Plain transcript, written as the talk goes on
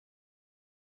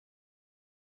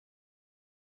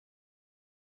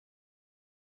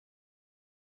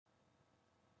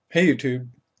Hey YouTube,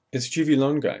 it's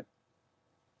GVLOANGUY.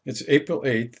 It's April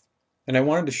 8th, and I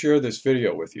wanted to share this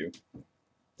video with you.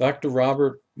 Dr.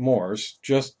 Robert Morse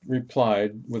just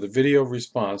replied with a video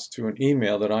response to an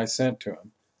email that I sent to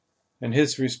him. And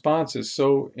his response is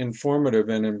so informative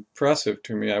and impressive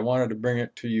to me, I wanted to bring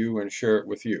it to you and share it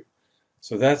with you.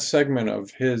 So that segment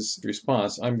of his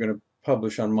response I'm going to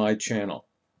publish on my channel.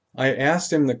 I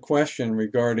asked him the question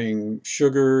regarding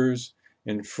sugars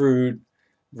in fruit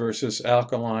versus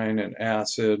alkaline and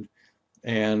acid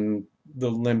and the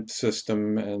lymph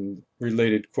system and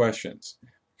related questions,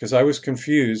 because I was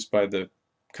confused by the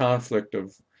conflict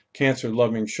of cancer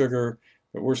loving sugar,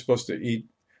 but we're supposed to eat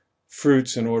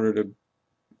fruits in order to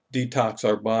detox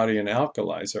our body and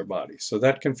alkalize our body. So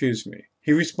that confused me.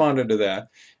 He responded to that,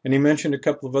 and he mentioned a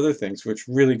couple of other things which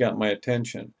really got my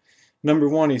attention. Number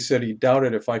one, he said he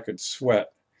doubted if I could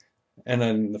sweat. And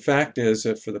then the fact is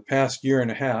that for the past year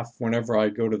and a half, whenever I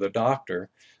go to the doctor,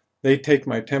 they take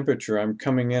my temperature. I'm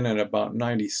coming in at about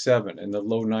 97, in the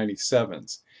low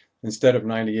 97s, instead of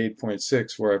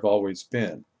 98.6 where I've always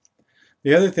been.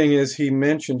 The other thing is he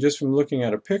mentioned, just from looking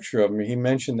at a picture of me, he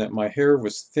mentioned that my hair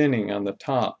was thinning on the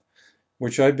top,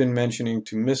 which I've been mentioning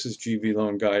to Mrs.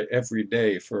 GVLOANGUY every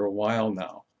day for a while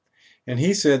now. And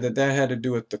he said that that had to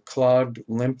do with the clogged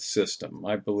lymph system,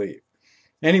 I believe.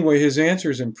 Anyway, his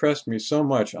answers impressed me so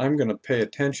much, I'm going to pay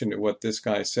attention to what this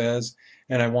guy says,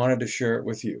 and I wanted to share it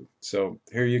with you. So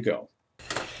here you go.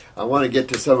 I want to get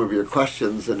to some of your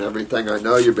questions and everything. I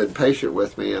know you've been patient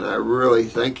with me, and I really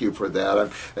thank you for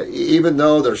that. Even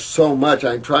though there's so much,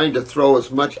 I'm trying to throw as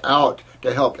much out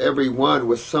to help everyone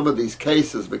with some of these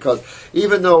cases, because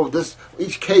even though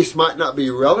each case might not be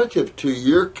relative to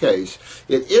your case,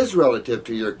 it is relative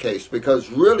to your case, because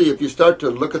really if you start to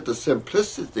look at the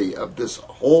simplicity of this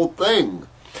whole thing,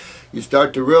 you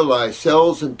start to realize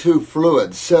cells and two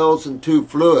fluids,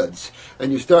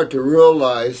 and you start to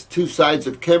realize two sides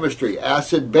of chemistry,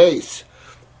 acid, base.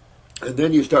 And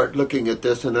then you start looking at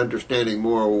this and understanding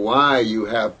more why you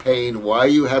have pain, why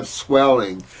you have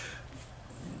swelling.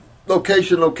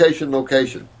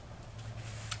 Location.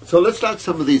 So let's start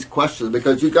some of these questions,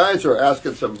 because you guys are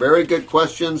asking some very good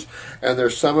questions, and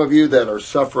there's some of you that are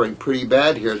suffering pretty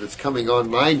bad here that's coming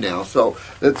online now. So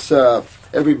let's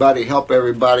everybody help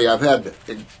everybody. I've had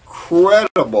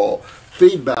incredible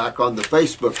feedback on the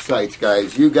Facebook sites,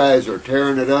 guys. You guys are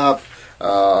tearing it up.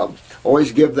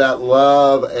 Always give that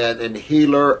love and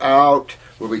healer out.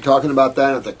 We'll be talking about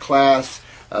that at the class.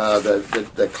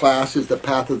 The class is the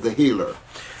path of the healer.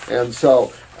 And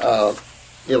so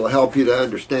it'll help you to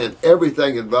understand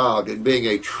everything involved in being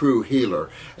a true healer.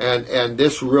 And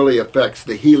this really affects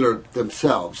the healer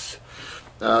themselves.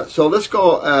 So let's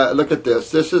go look at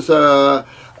this. This is a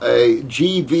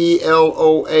GVLOAN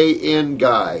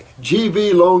guy.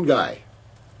 GVLOANGUY.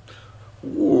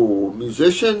 Ooh,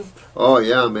 musician? Oh,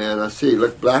 yeah, man. I see.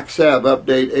 Look, Black Sabbath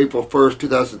update, April 1st,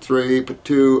 2003. But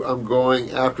 2, I'm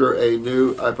going after a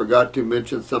new, I forgot to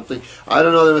mention something. I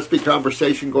don't know. There must be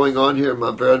conversation going on here,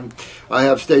 my friend. I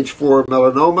have stage 4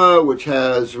 melanoma, which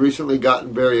has recently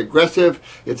gotten very aggressive.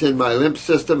 It's in my lymph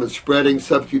system and spreading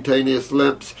subcutaneous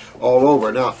lymphs all over.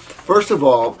 Now, first of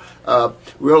all,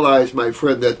 realize, my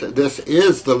friend, that this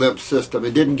is the lymph system.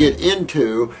 It didn't get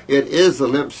into, it is the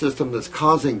lymph system that's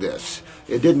causing this.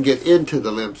 It didn't get into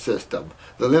the lymph system.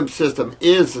 The lymph system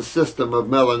is the system of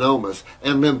melanomas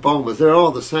and lymphomas. They're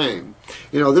all the same.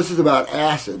 You know, this is about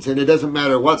acids, and it doesn't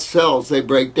matter what cells they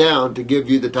break down to give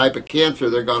you the type of cancer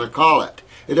they're going to call it.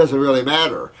 It doesn't really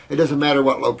matter. It doesn't matter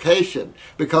what location,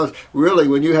 because really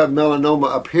when you have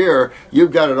melanoma up here,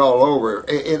 you've got it all over,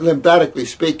 lymphatically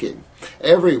speaking,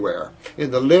 everywhere,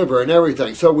 in the liver and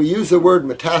everything. So we use the word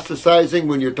metastasizing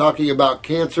when you're talking about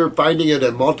cancer, finding it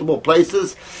in multiple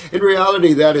places. In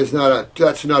reality, that's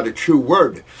not a true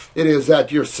word. It is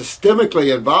that you're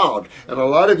systemically involved. And a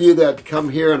lot of you that come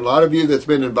here and a lot of you that's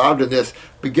been involved in this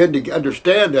begin to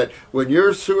understand that when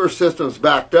your sewer system's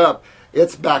backed up,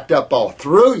 it's backed up all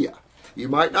through you. You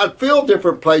might not feel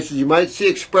different places. You might see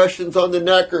expressions on the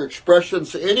neck or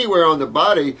expressions anywhere on the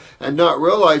body and not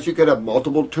realize you could have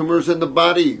multiple tumors in the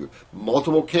body,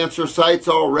 multiple cancer sites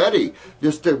already,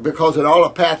 because an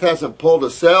allopath hasn't pulled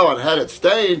a cell and had it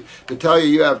stained to tell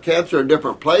you have cancer in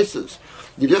different places.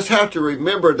 You just have to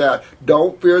remember that.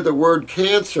 Don't fear the word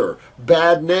cancer.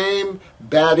 Bad name,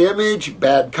 bad image,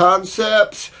 bad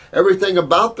concepts. Everything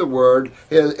about the word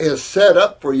is set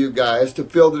up for you guys to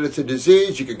feel that it's a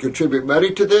disease. You can contribute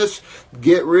money to this.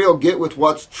 Get real. Get with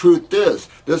what truth is.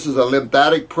 This is a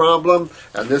lymphatic problem,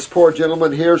 and this poor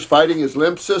gentleman here is fighting his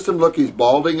lymph system. Look, he's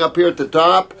balding up here at the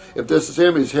top. If this is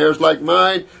him, his hair's like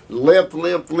mine. Lymph.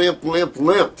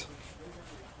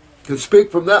 Can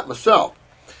speak from that myself.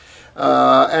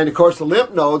 And of course the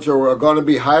lymph nodes are going to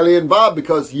be highly involved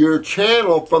because you're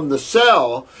channel from the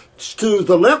cell to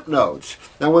the lymph nodes.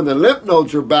 Now when the lymph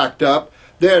nodes are backed up,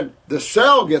 then the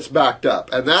cell gets backed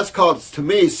up, and that's called, to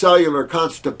me, cellular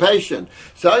constipation.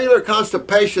 Cellular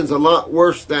constipation is a lot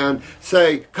worse than,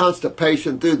 say,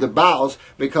 constipation through the bowels,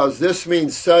 because this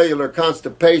means cellular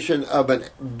constipation of a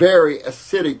very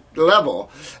acidic level,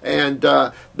 and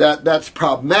that's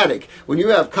problematic. When you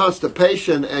have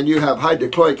constipation and you have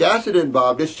hydrochloric acid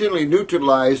involved, it's generally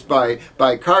neutralized by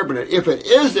bicarbonate. If it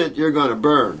isn't, you're going to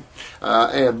burn,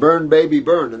 and burn, baby,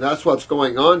 burn, and that's what's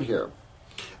going on here.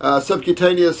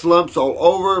 Subcutaneous lumps all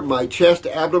over my chest,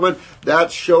 abdomen.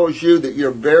 That shows you that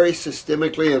you're very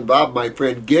systemically involved, my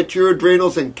friend. Get your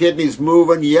adrenals and kidneys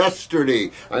moving yesterday.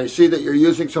 I see that you're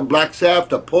using some black salve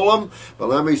to pull them, but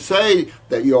let me say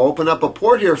that you open up a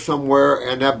port here somewhere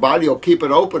and that body will keep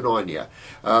it open on you.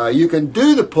 You can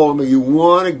do the pulling, but you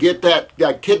want to get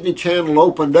that kidney channel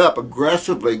opened up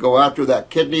aggressively. Go after that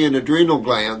kidney and adrenal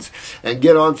glands and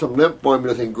get on some lymph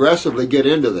formulas and aggressively get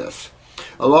into this.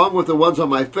 Along with the ones on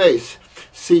my face,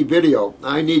 see video.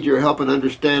 I need your help in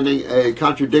understanding a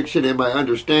contradiction in my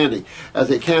understanding. As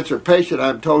a cancer patient,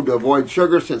 I'm told to avoid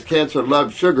sugar since cancer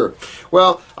loves sugar.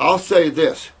 Well, I'll say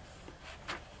this,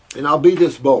 and I'll be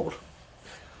this bold.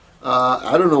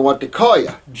 I don't know what to call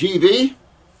you. GV?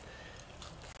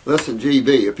 Listen,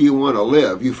 GV, if you want to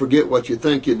live, you forget what you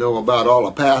think you know about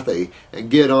allopathy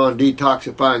and get on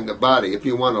detoxifying the body if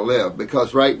you want to live.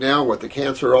 Because right now, with the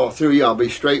cancer all through you, I'll be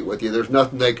straight with you, there's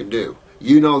nothing they can do.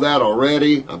 You know that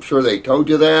already. I'm sure they told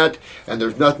you that. And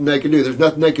there's nothing they can do. There's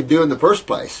nothing they can do in the first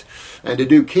place. And to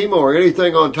do chemo or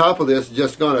anything on top of this is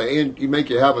just going to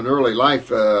make you have an early life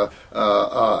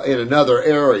in another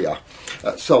area.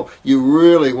 So you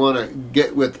really want to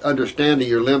get with understanding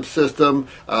your lymph system.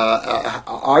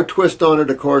 Our twist on it,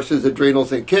 of course, is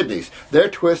adrenals and kidneys. Their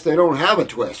twist, they don't have a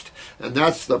twist. And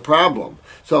that's the problem.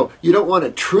 So you don't want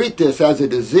to treat this as a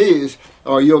disease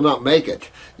or you'll not make it.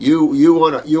 You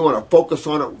want to focus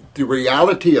on it, the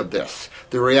reality of this.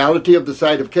 The reality of the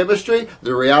side of chemistry,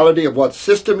 the reality of what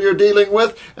system you're dealing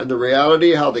with, and the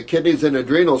reality of how the kidneys and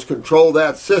adrenals control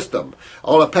that system.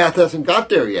 Allopath hasn't got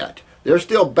there yet. They're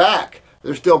still back.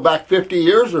 They're still back 50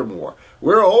 years or more.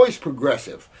 We're always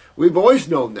progressive. We've always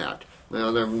known that.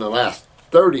 Well, in the last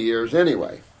 30 years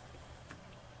anyway.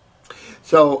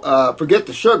 So forget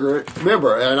the sugar.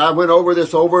 Remember, and I went over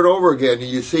this over and over again.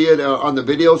 You see it on the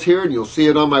videos here, and you'll see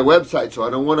it on my website. So I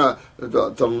don't want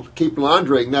to keep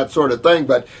laundering that sort of thing,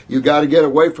 but you got to get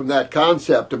away from that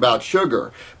concept about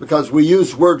sugar, because we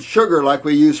use word sugar like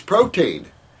we use protein.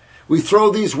 We throw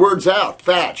these words out: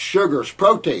 fats, sugars,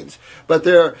 proteins, but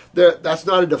that's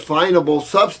not a definable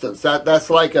substance. That's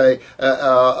like a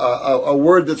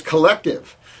word that's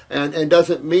collective. And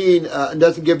doesn't mean,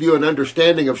 doesn't give you an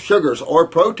understanding of sugars or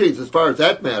proteins as far as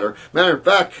that matter. Matter of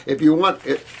fact, if you want,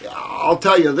 I'll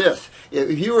tell you this.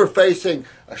 If you were facing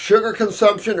a sugar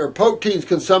consumption or proteins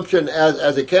consumption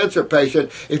as a cancer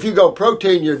patient, if you go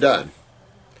protein, you're done.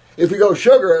 If you go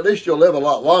sugar, at least you'll live a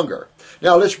lot longer.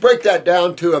 Now, let's break that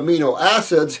down to amino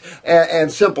acids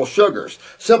and simple sugars.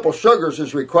 Simple sugars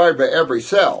is required by every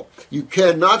cell. You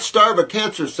cannot starve a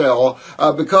cancer cell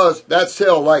because that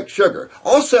cell likes sugar.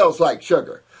 All cells like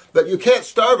sugar. But you can't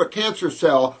starve a cancer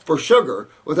cell for sugar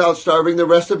without starving the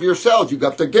rest of your cells. You've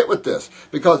got to get with this.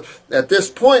 Because at this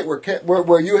point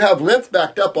where you have lymph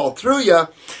backed up all through you,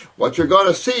 what you're going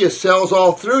to see is cells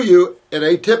all through you in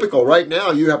atypical. Right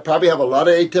now, you probably have a lot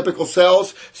of atypical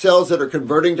cells, cells that are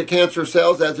converting to cancer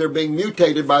cells as they're being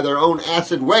mutated by their own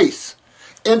acid waste.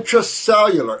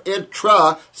 Intracellular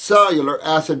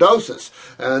acidosis.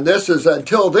 And this is,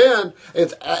 until then,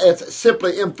 it's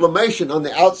simply inflammation on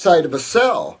the outside of a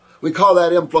cell. We call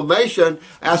that inflammation.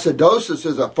 Acidosis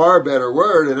is a far better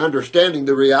word in understanding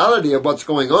the reality of what's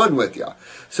going on with you.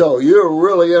 So you're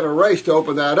really in a race to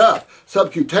open that up.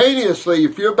 Subcutaneously,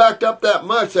 if you're backed up that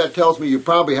much, that tells me you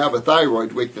probably have a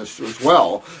thyroid weakness as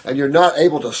well, and you're not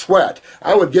able to sweat.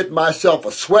 I would get myself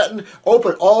a sweating,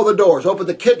 open all the doors, open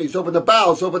the kidneys, open the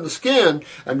bowels, open the skin,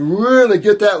 and really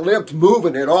get that lymph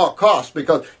moving at all costs,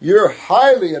 because you're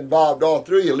highly involved all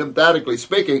through you, lymphatically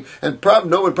speaking, and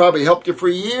no one probably helped you for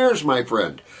years, my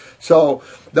friend. So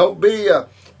don't be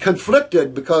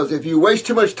conflicted, because if you waste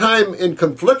too much time in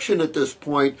confliction at this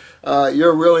point,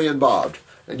 you're really involved.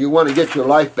 And you want to get your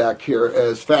life back here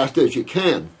as fast as you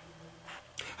can.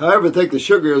 However, I think the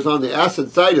sugar is on the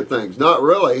acid side of things. Not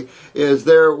really. Is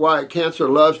there why cancer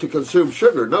loves to consume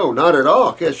sugar? No, not at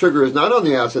all. Sugar is not on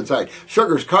the acid side.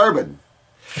 Sugar is carbon.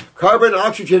 Carbon,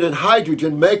 oxygen, and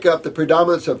hydrogen make up the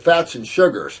predominance of fats and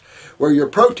sugars, where your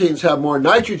proteins have more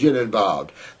nitrogen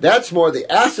involved. That's more the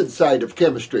acid side of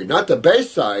chemistry, not the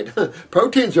base side.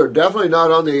 Proteins are definitely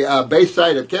not on the base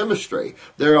side of chemistry.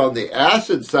 They're on the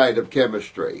acid side of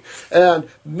chemistry. And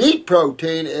meat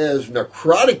protein is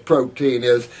necrotic protein,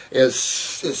 is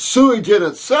sewage in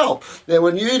itself. And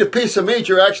when you eat a piece of meat,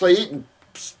 you're actually eating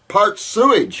part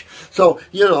sewage. So,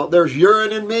 there's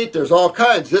urine in meat, there's all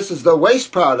kinds. This is the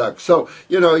waste product. So,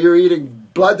 you're eating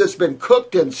blood that's been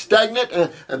cooked and stagnant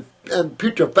and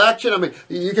putrefaction. I mean,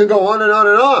 you can go on and on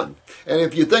and on. And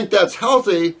if you think that's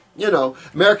healthy,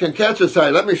 American Cancer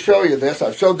Society, let me show you this.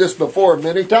 I've showed this before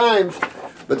many times,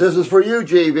 but this is for you,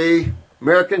 GV.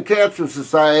 American Cancer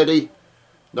Society,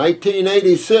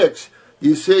 1986.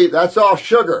 You see, that's all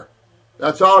sugar.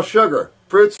 That's all sugar.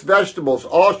 Fruits, vegetables,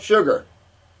 all sugar.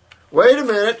 Wait a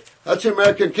minute, that's the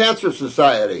American Cancer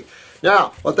Society.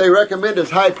 Now, what they recommend is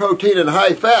high protein and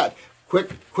high fat.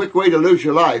 Quick way to lose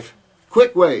your life.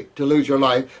 Quick way to lose your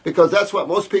life, because that's what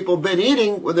most people have been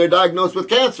eating when they're diagnosed with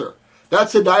cancer.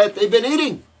 That's the diet they've been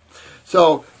eating.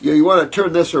 So you want to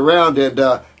turn this around and get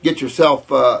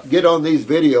on these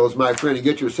videos, my friend, and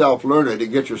get yourself learning and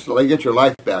get your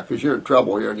life back, because you're in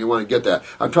trouble here and you want to get that.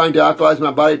 I'm trying to alkalize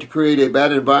my body to create a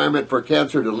bad environment for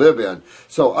cancer to live in.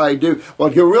 So I do.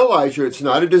 Well, you realize it's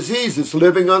not a disease. It's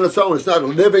living on its own. It's not a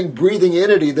living, breathing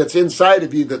entity that's inside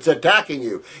of you that's attacking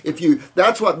you.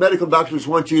 That's what medical doctors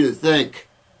want you to think.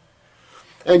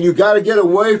 And you got to get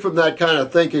away from that kind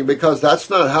of thinking, because that's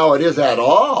not how it is at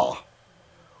all.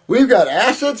 We've got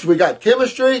acids, we got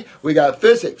chemistry, we got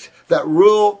physics that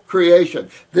rule creation.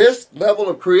 This level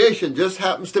of creation just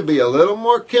happens to be a little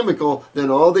more chemical than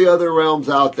all the other realms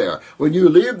out there. When you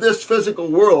leave this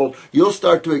physical world, you'll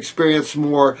start to experience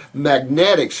more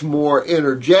magnetics, more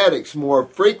energetics, more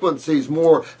frequencies,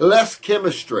 less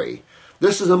chemistry.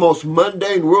 This is the most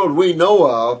mundane world we know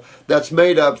of that's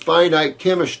made of finite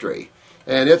chemistry.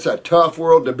 And it's a tough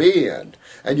world to be in.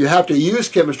 And you have to use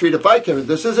chemistry to fight chemistry.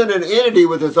 This isn't an entity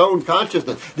with its own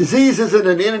consciousness. Disease isn't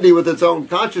an entity with its own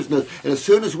consciousness. And as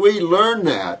soon as we learn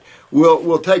that,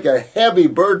 we'll take a heavy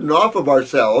burden off of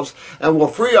ourselves, and we'll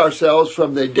free ourselves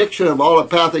from the addiction of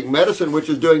allopathic medicine, which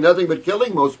is doing nothing but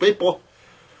killing most people.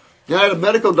 I had a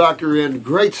medical doctor in,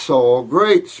 great soul,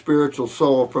 great spiritual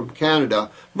soul from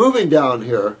Canada, moving down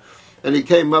here. And he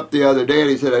came up the other day and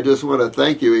he said, I just want to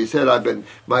thank you. He said,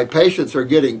 my patients are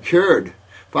getting cured.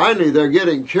 Finally, they're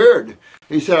getting cured.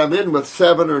 He said, I'm in with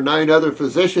 7 or 9 other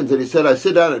physicians. And he said, I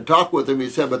sit down and talk with them. He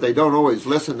said, but they don't always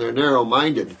listen. They're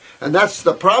narrow-minded. And that's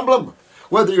the problem.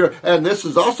 And this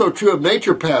is also true of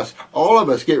naturopaths. All of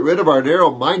us get rid of our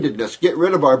narrow-mindedness, get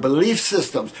rid of our belief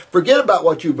systems. Forget about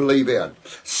what you believe in.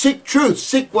 Seek truth.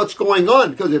 Seek what's going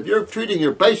on. Because if you're treating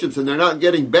your patients and they're not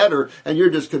getting better and you're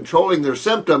just controlling their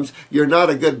symptoms, you're not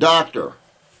a good doctor.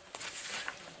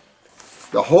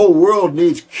 The whole world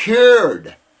needs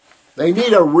cured. They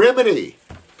need a remedy.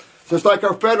 Just like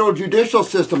our federal judicial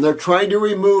system, they're trying to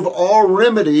remove all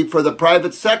remedy for the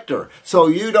private sector. So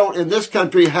you don't, in this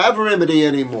country, have remedy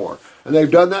anymore. And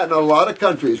they've done that in a lot of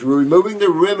countries, removing the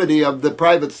remedy of the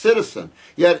private citizen.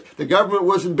 Yet the government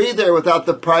wouldn't be there without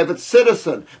the private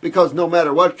citizen, because no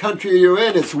matter what country you're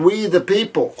in, it's we the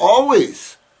people,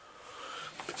 always.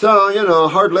 So,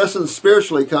 hard lessons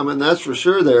spiritually coming, that's for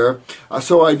sure there.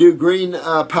 So I do green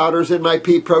powders in my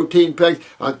pea protein pegs.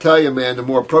 I'll tell you, man, the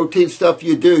more protein stuff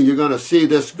you do, you're going to see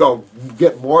this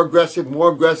get more aggressive, and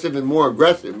more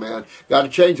aggressive, man. Got to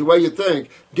change the way you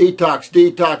think. Detox,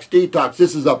 detox, detox.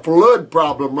 This is a fluid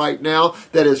problem right now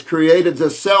that has created a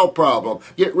cell problem.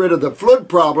 Get rid of the fluid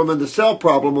problem and the cell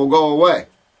problem will go away.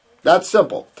 That's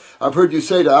simple. I've heard you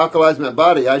say to alkalize my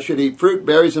body, I should eat fruit,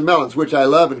 berries, and melons, which I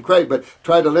love and crave, but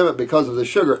try to limit because of the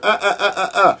sugar.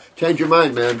 Change your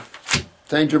mind, man.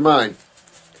 Change your mind.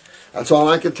 That's all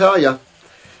I can tell you.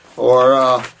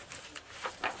 Or,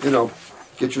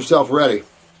 get yourself ready.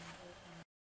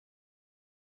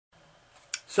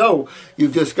 So,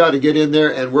 you've just got to get in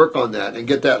there and work on that and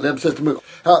get that lymph system moving.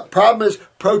 Problem is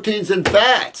proteins and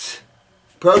fats.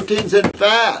 Proteins and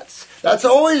fats. That's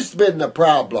always been the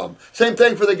problem. Same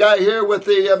thing for the guy here with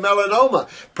the melanoma.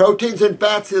 Proteins and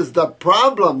fats is the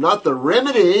problem, not the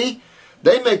remedy.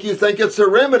 They make you think it's a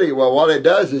remedy. Well, what it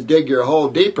does is dig your hole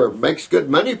deeper. Makes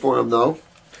good money for them, though.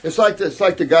 It's like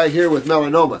the guy here with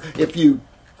melanoma. If you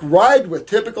ride with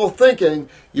typical thinking,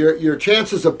 your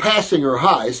chances of passing are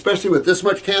high, especially with this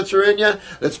much cancer in you.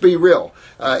 Let's be real.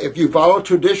 If you follow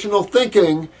traditional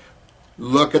thinking,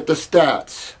 look at the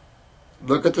stats.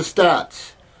 Look at the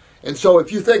stats. And so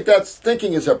if you think that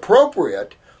thinking is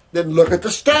appropriate, then look at the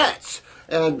stats.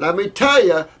 And let me tell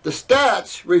you, the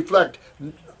stats reflect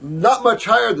not much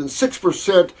higher than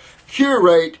 6% cure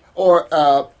rate, or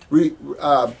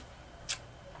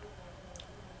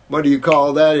what do you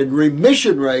call that, in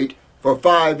remission rate for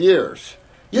 5 years.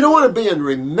 You don't want to be in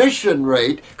remission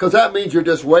rate, because that means you're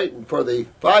just waiting for the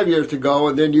 5 years to go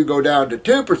and then you go down to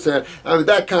 2%. I mean,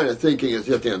 that kind of thinking is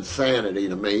just insanity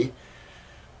to me.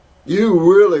 You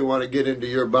really want to get into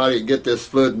your body and get this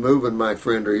fluid moving, my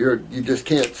friend, or you just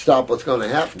can't stop what's going to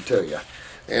happen to you.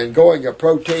 And going to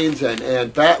proteins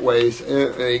and fat ways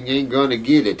ain't going to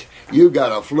get it. You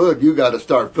got a fluid, you got to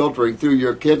start filtering through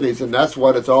your kidneys, and that's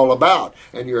what it's all about.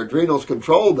 And your adrenals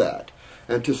control that.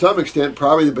 And to some extent,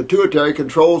 probably the pituitary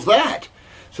controls that.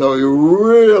 So you're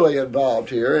really involved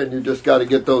here, and you just got to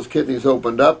get those kidneys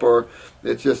opened up, or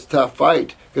it's just a tough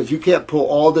fight. Because you can't pull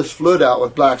all this fluid out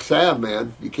with black salve,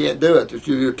 man. You can't do it.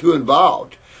 You're too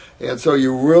involved. And so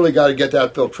you really got to get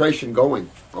that filtration going,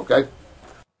 okay?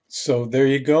 So there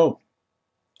you go.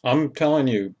 I'm telling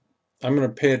you, I'm going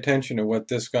to pay attention to what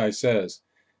this guy says.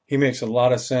 He makes a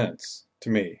lot of sense to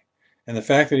me. And the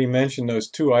fact that he mentioned those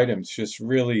 2 items just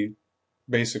really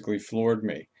basically floored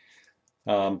me.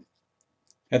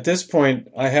 At this point,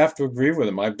 I have to agree with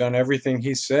him. I've done everything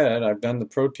he said. I've done the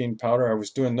protein powder. I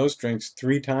was doing those drinks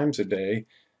 3 times a day.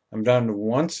 I'm down to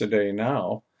once a day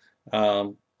now.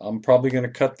 I'm probably going to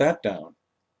cut that down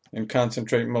and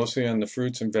concentrate mostly on the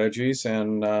fruits and veggies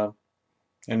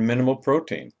and minimal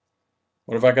protein.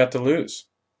 What have I got to lose?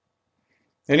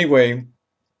 Anyway,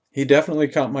 he definitely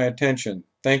caught my attention.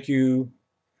 Thank you,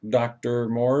 Dr.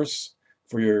 Morse,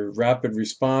 for your rapid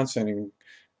response and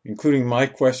including my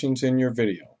questions in your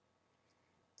video.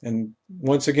 And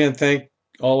once again, thank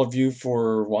all of you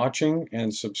for watching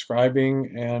and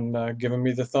subscribing and giving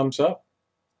me the thumbs up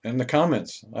and the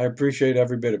comments. I appreciate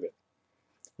every bit of it.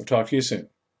 We'll talk to you soon.